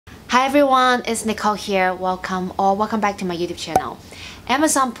Hi everyone, it's Nicole here. Welcome back to my YouTube channel.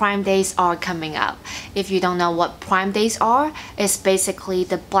 Amazon Prime Days are coming up. If you don't know what Prime Days are, it's basically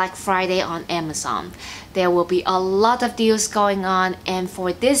the Black Friday on Amazon. There will be a lot of deals going on, and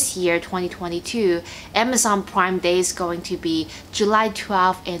for this year 2022, Amazon Prime Day is going to be July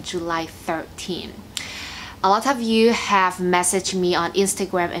 12th and July 13th. A lot of you have messaged me on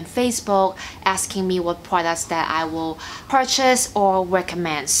Instagram and Facebook asking me what products that I will purchase or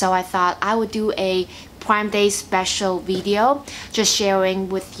recommend. So I thought I would do a Prime Day special video just sharing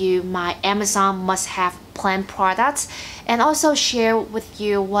with you my Amazon must-have plan products and also share with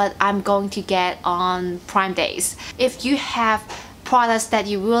you what I'm going to get on Prime Days. If you have products that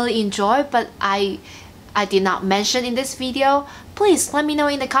you really enjoy but I did not mention in this video, please let me know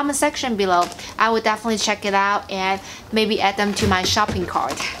in the comment section below. I will definitely check it out and maybe add them to my shopping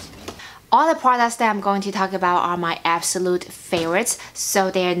cart. All the products that I'm going to talk about are my absolute favorites,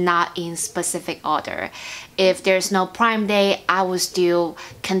 so they're not in specific order. If there's no Prime Day, I will still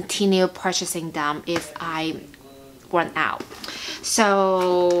continue purchasing them if I run out.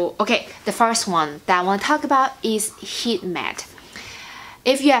 So, okay, the first one that I want to talk about is heat mat.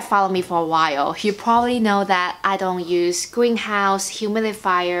 If you have followed me for a while, you probably know that I don't use greenhouse,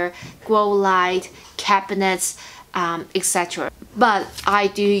 humidifier, grow light, cabinets, etc. But I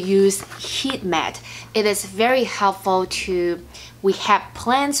do use heat mat. It is very helpful to we have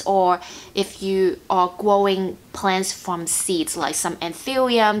plants, or if you are growing plants from seeds like some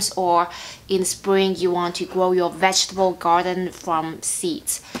anthuriums, or in spring you want to grow your vegetable garden from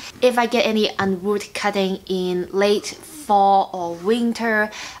seeds. If I get any unroot cutting in late fall or winter,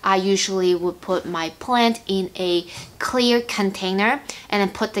 I usually would put my plant in a clear container and then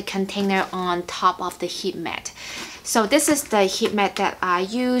put the container on top of the heat mat. So this is the heat mat that I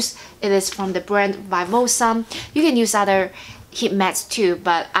use. It is from the brand Vivosum. You can use other heat mats too,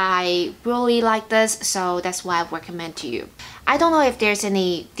 but I really like this, so that's why I recommend to you. I don't know if there's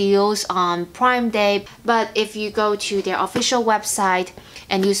any deals on Prime Day, but if you go to their official website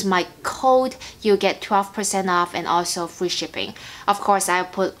and use my code, you'll get 12% off and also free shipping. Of course, I'll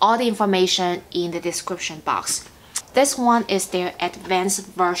put all the information in the description box. This one is their advanced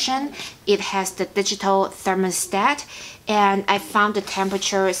version. It has the digital thermostat, and I found the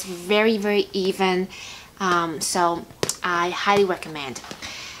temperature is very even, so I highly recommend.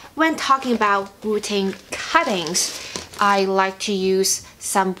 When talking about rooting cuttings, I like to use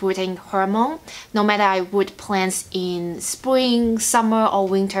some rooting hormone. No matter I root plants in spring, summer or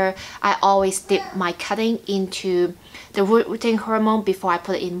winter, I always dip my cutting into the rooting hormone before I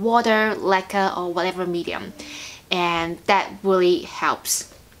put it in water, lacquer or whatever medium. And that really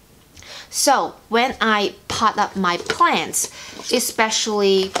helps. So when I pot up my plants,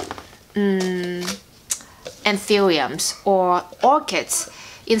 especially anthuriums or orchids,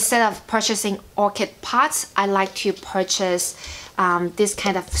 instead of purchasing orchid pots, I like to purchase this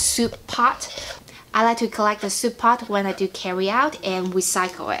kind of soup pot. I like to collect the soup pot when I do carry out and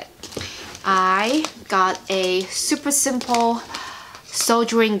recycle it. I got a super simple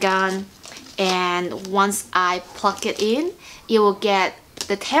soldering gun, and once I plug it in, it will get,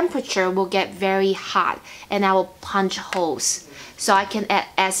 the temperature will get very hot, and I will punch holes. So I can add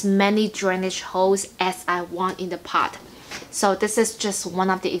as many drainage holes as I want in the pot. So this is just one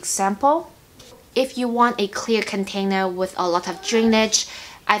of the example. If you want a clear container with a lot of drainage,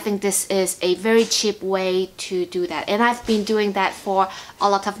 I think this is a very cheap way to do that. And I've been doing that for a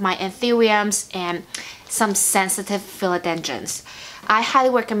lot of my anthuriums and some sensitive philodendrons. I highly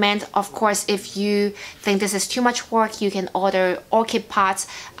recommend. Of course, if you think this is too much work, you can order orchid pots.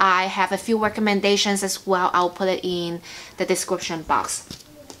 I have a few recommendations as well. I'll put it in the description box.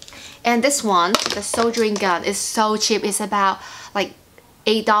 And this one, the soldering gun, is so cheap. It's about like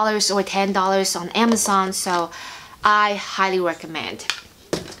 $8 or $10 on Amazon, so I highly recommend.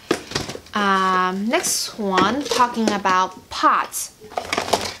 Next one, talking about pots.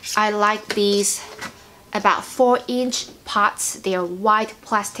 I like these about 4-inch pots. They are white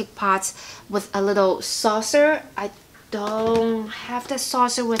plastic pots with a little saucer. I don't have the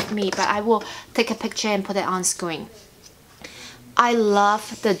saucer with me, but I will take a picture and put it on screen. I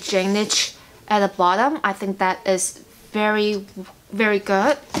love the drainage at the bottom. I think that is very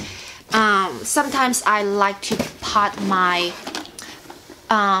good. Sometimes I like to pot my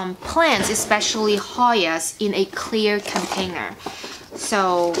plants, especially Hoyas, in a clear container.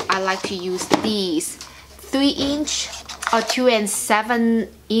 So I like to use these 3-inch or 2 and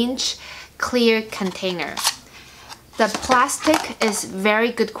 7-inch clear container. The plastic is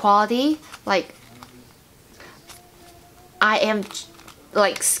very good quality. Like, I am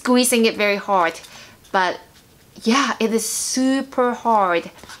like squeezing it very hard, but yeah, it is super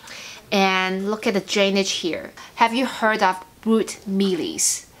hard. And look at the drainage here. Have you heard of root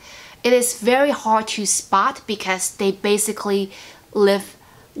mealies? It is very hard to spot because they basically live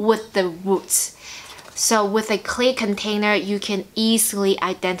with the roots. So with a clear container, you can easily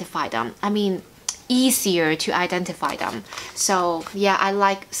identify them. I mean, easier to identify them. So yeah, I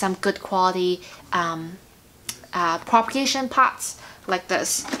like some good quality propagation pots like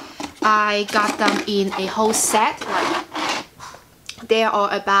this. I got them in a whole set. Like, there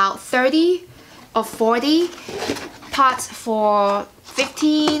are about 30 or 40 pots for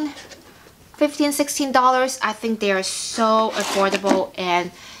 $15, $16. I think they are so affordable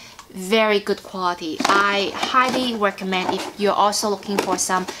and very good quality. I highly recommend if you're also looking for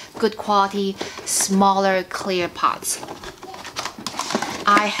some good quality smaller clear pots.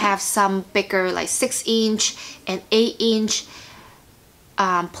 I have some bigger like 6-inch and 8-inch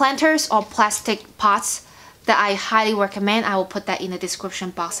planters or plastic pots that I highly recommend. I will put that in the description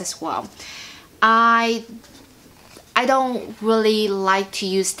box as well. I don't really like to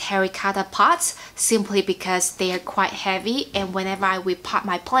use terracotta pots simply because they are quite heavy, and whenever I repot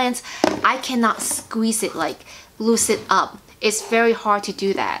my plants, I cannot squeeze it, like loosen it up. It's very hard to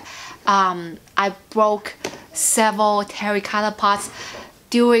do that. I broke several terracotta pots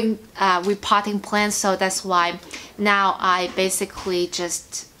during repotting plants, so that's why now I basically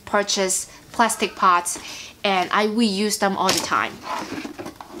just purchase plastic pots and I reuse them all the time.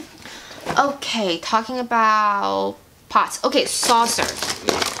 Okay, talking about pots. Okay, saucer.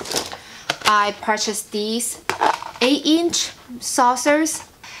 I purchased these 8-inch saucers.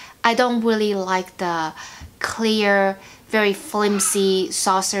 I don't really like the clear, very flimsy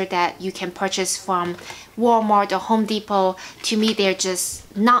saucer that you can purchase from Walmart or Home Depot. To me, they're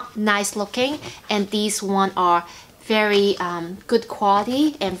just not nice looking, and these one are very good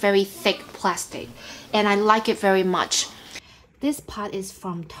quality and very thick plastic, and I like it very much. This pot is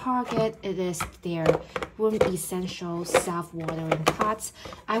from Target. It is their Room Essentials self-watering pots.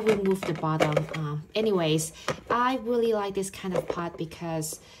 I removed the bottom. Anyways, I really like this kind of pot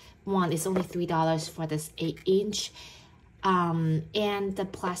because one, it's only $3 for this 8-inch. And the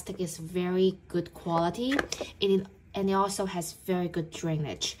plastic is very good quality. And it also has very good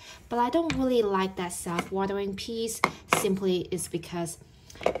drainage. But I don't really like that self-watering piece. Simply is because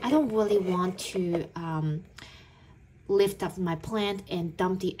I don't really want to lift up my plant and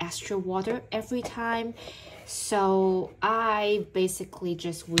dump the extra water every time. So I basically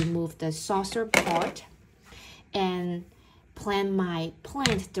just remove the saucer part and plant my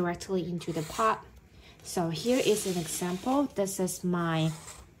plant directly into the pot. So here is an example. This is my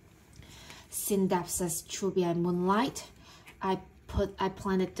Scindapsus Trubia Moonlight. I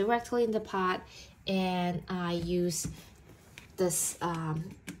plant it directly in the pot, and I use this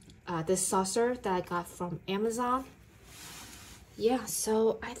this saucer that I got from Amazon. Yeah,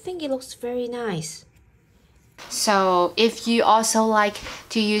 so I think it looks very nice. So if you also like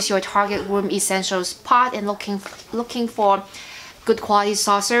to use your Target Room Essentials pot and looking for good quality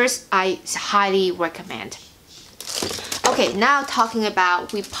saucers, I highly recommend. Okay, now talking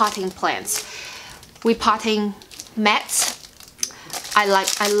about repotting plants. Repotting mats. I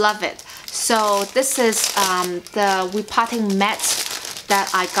love it. So this is the repotting mats that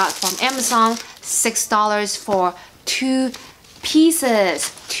I got from Amazon. $6 for 2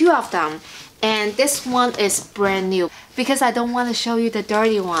 pieces, 2 of them. And this one is brand new because I don't want to show you the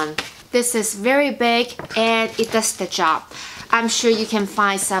dirty one. This is very big and it does the job. I'm sure you can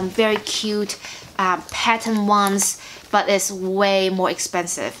find some very cute pattern ones, but it's way more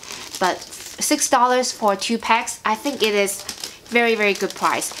expensive. But $6 for 2 packs, I think it is very, very good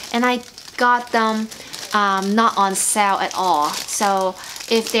price. And I got them not on sale at all. So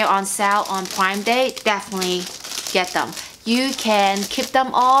if they're on sale on Prime Day, definitely get them. You can keep them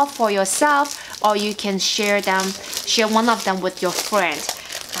all for yourself, or you can share one of them with your friend.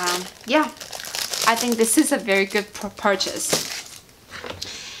 Yeah, I think this is a very good purchase.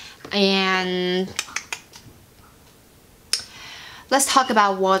 And let's talk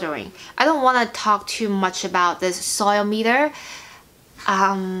about watering. I don't want to talk too much about this soil meter.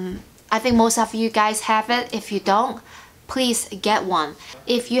 I think most of you guys have it. If you don't, please get one.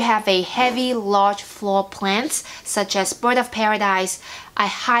 If you have a heavy, large floor plants, such as Bird of Paradise, I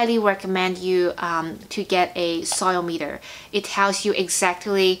highly recommend you to get a soil meter. It tells you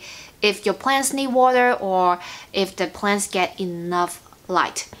exactly if your plants need water or if the plants get enough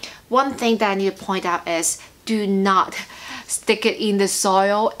light. One thing that I need to point out is do not stick it in the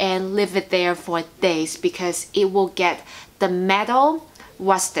soil and leave it there for days because it will get the metal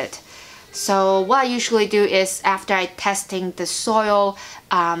rusted. So what I usually do is after I testing the soil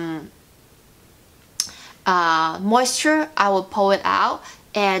moisture, I will pull it out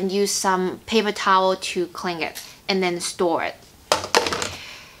and use some paper towel to clean it and then store it.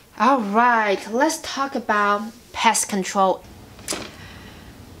 Alright, let's talk about pest control.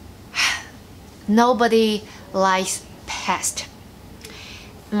 Nobody likes pests.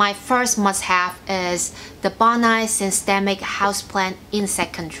 My first must-have is the Bonai Systemic Houseplant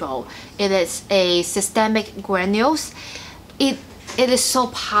Insect Control. It is a systemic granules. It is so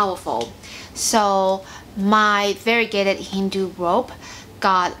powerful. So my variegated Hindu rope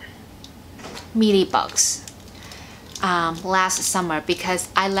got mealybugs last summer because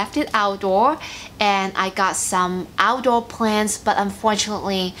I left it outdoor and I got some outdoor plants, but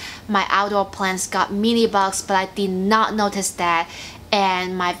unfortunately my outdoor plants got mealybugs, but I did not notice that,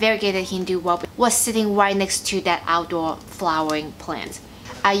 and my variegated Hindu rope was sitting right next to that outdoor flowering plant.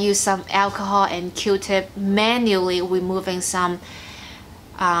 I used some alcohol and Q-tip manually removing some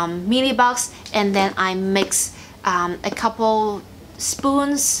mealybugs, and then I mix a couple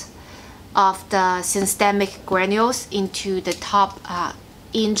spoons of the systemic granules into the top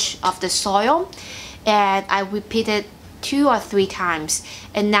inch of the soil, and I repeated 2 or 3 times,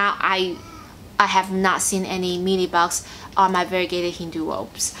 and now I have not seen any mealybugs on my variegated Hindu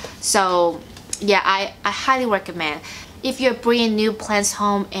ropes. So yeah, I highly recommend. If you're bringing new plants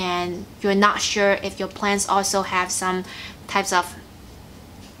home and you're not sure if your plants also have some types of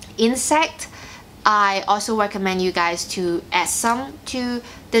insect, I also recommend you guys to add some to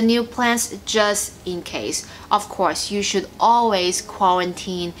the new plants just in case. Of course, you should always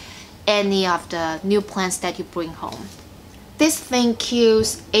quarantine any of the new plants that you bring home. This thing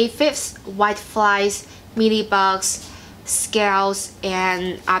kills aphids, whiteflies, mealybugs, scales,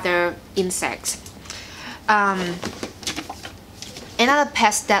 and other insects. Another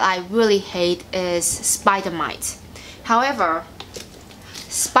pest that I really hate is spider mites. However,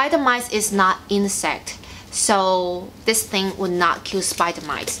 spider mites is not insect, so this thing would not kill spider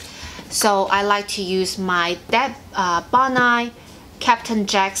mites. So I like to use my Bonai Captain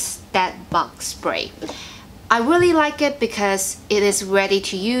Jack's Dead Bug Spray. I really like it because it is ready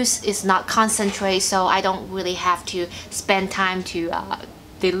to use. It's not concentrate, so I don't really have to spend time to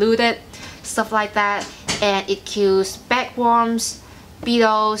dilute it, stuff like that. And it kills bagworms,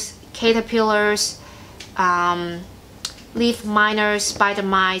 beetles, caterpillars, leaf miners, spider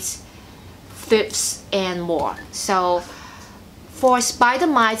mites, thrips, and more. So for spider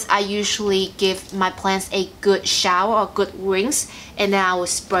mites, I usually give my plants a good shower or good rinse, and then I will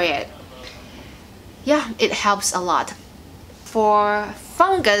spray it. Yeah, it helps a lot. For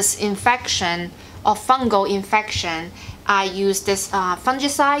fungus infection or fungal infection, I use this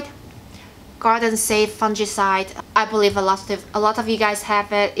fungicide, Garden Safe fungicide. I believe a lot of you guys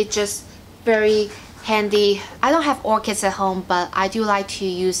have it. It's just very handy. I don't have orchids at home, but I do like to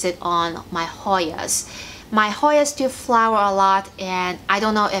use it on my Hoyas. My Hoyas do flower a lot, and I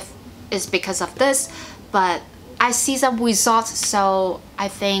don't know if it's because of this, but I see some results, so I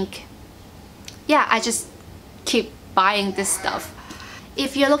think, yeah, I just keep buying this stuff.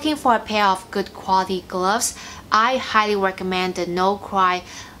 If you're looking for a pair of good quality gloves, I highly recommend the No Cry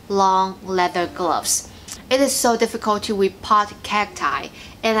long leather gloves. It is so difficult to repot cacti,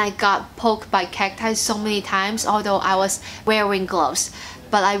 and I got poked by cacti so many times although I was wearing gloves.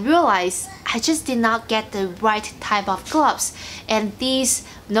 But I realized I just did not get the right type of gloves, and these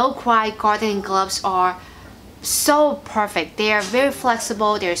No Cry gardening gloves are so perfect. They are very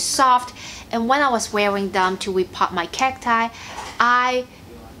flexible, they're soft, and when I was wearing them to repot my cacti, I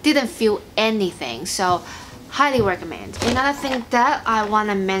didn't feel anything. So highly recommend. Another thing that I want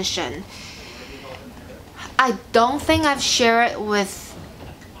to mention, I don't think I've shared it with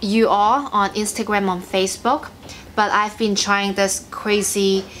you all on Instagram, on Facebook, but I've been trying this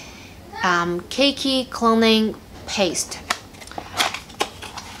crazy Keiki cloning paste.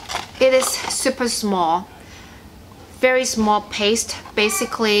 It is super small, very small paste.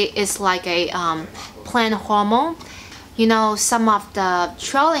 Basically, it's like a plant hormone. You know, some of the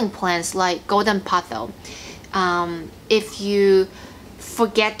trailing plants like golden pothos, if you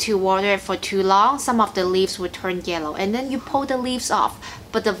forget to water it for too long, some of the leaves will turn yellow, and then you pull the leaves off,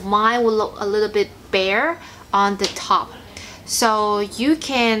 but the vine will look a little bit bare on the top. So you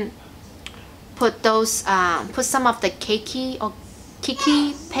can put those put some of the Keiki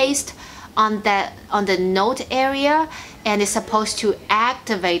paste on the node area, and it's supposed to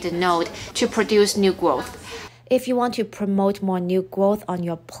activate the node to produce new growth. If you want to promote more new growth on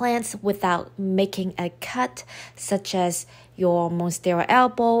your plants without making a cut, such as your Monstera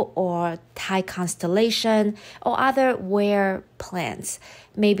elbow or Thai constellation or other rare plants,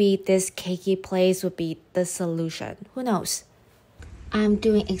 maybe this Keiki paste would be the solution. Who knows? I'm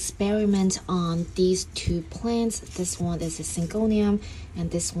doing experiments on these two plants. This one is a Syngonium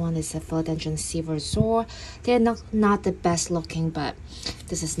and this one is a Philodendron Silverzor. They're not the best looking, but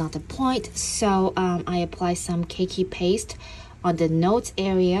this is not the point. So I apply some cakey paste on the nodes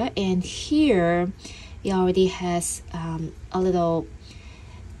area, and here it already has a little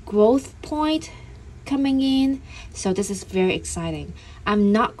growth point coming in. So this is very exciting.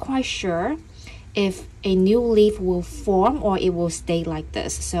 I'm not quite sure if a new leaf will form or it will stay like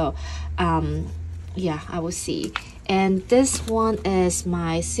this. So yeah, I will see. And this one is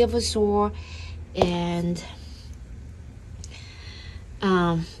my Silverzor, and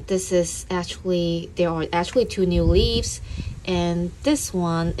this is actually, there are actually two new leaves, and this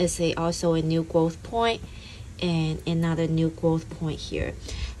one is also a new growth point and another new growth point here.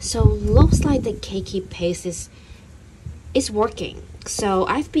 So looks like the cakey paste is working. So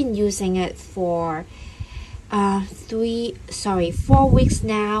I've been using it for 4 weeks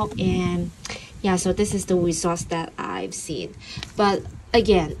now, and yeah, so this is the results that I've seen. But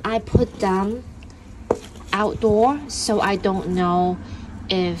again, I put them outdoor, so I don't know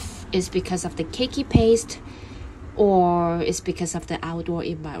if it's because of the cakey paste or it's because of the outdoor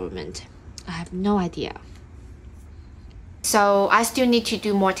environment. I have no idea. So I still need to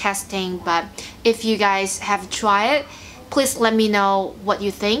do more testing, but if you guys have tried it, please let me know what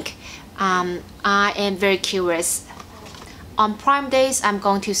you think. I am very curious. On Prime Days, I'm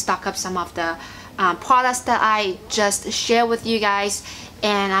going to stock up some of the products that I just shared with you guys,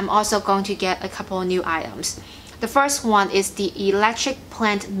 and I'm also going to get a couple of new items. The first one is the electric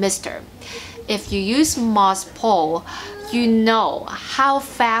plant mister. If you use moss pole, you know how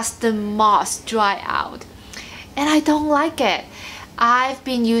fast the moss dry out, and I don't like it. I've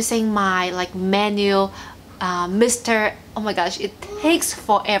been using my manual mister. Oh my gosh, it takes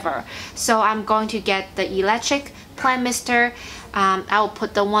forever. So I'm going to get the electric plant mister. I'll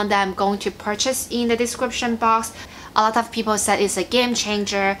put the one that I'm going to purchase in the description box. A lot of people said it's a game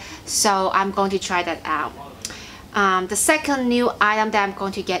changer, so I'm going to try that out. The second new item that I'm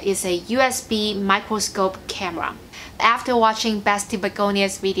going to get is a USB microscope camera. After watching Basti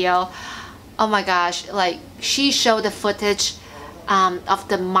Begonia's video, oh my gosh, she showed the footage of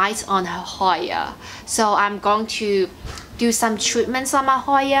the mites on her Hoya. So I'm going to do some treatments on my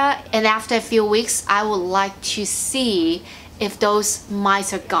Hoya, and after a few weeks I would like to see if those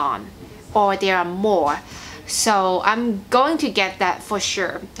mites are gone or there are more. So I'm going to get that for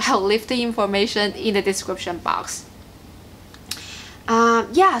sure. I'll leave the information in the description box.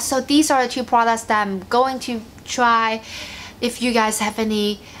 Yeah, so these are the two products that I'm going to try. If you guys have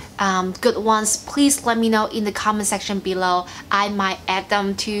any good ones, please let me know in the comment section below. I might add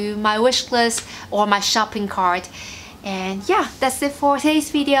them to my wish list or my shopping cart. And yeah, that's it for today's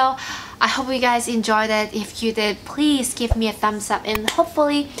video. I hope you guys enjoyed it. If you did, please give me a thumbs up and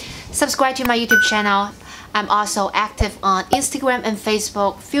hopefully subscribe to my YouTube channel. I'm also active on Instagram and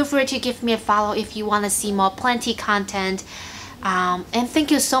Facebook. Feel free to give me a follow if you want to see more plenty content. And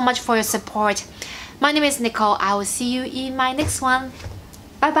thank you so much for your support. My name is Nicole. I will see you in my next one.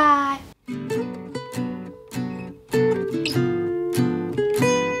 Bye bye.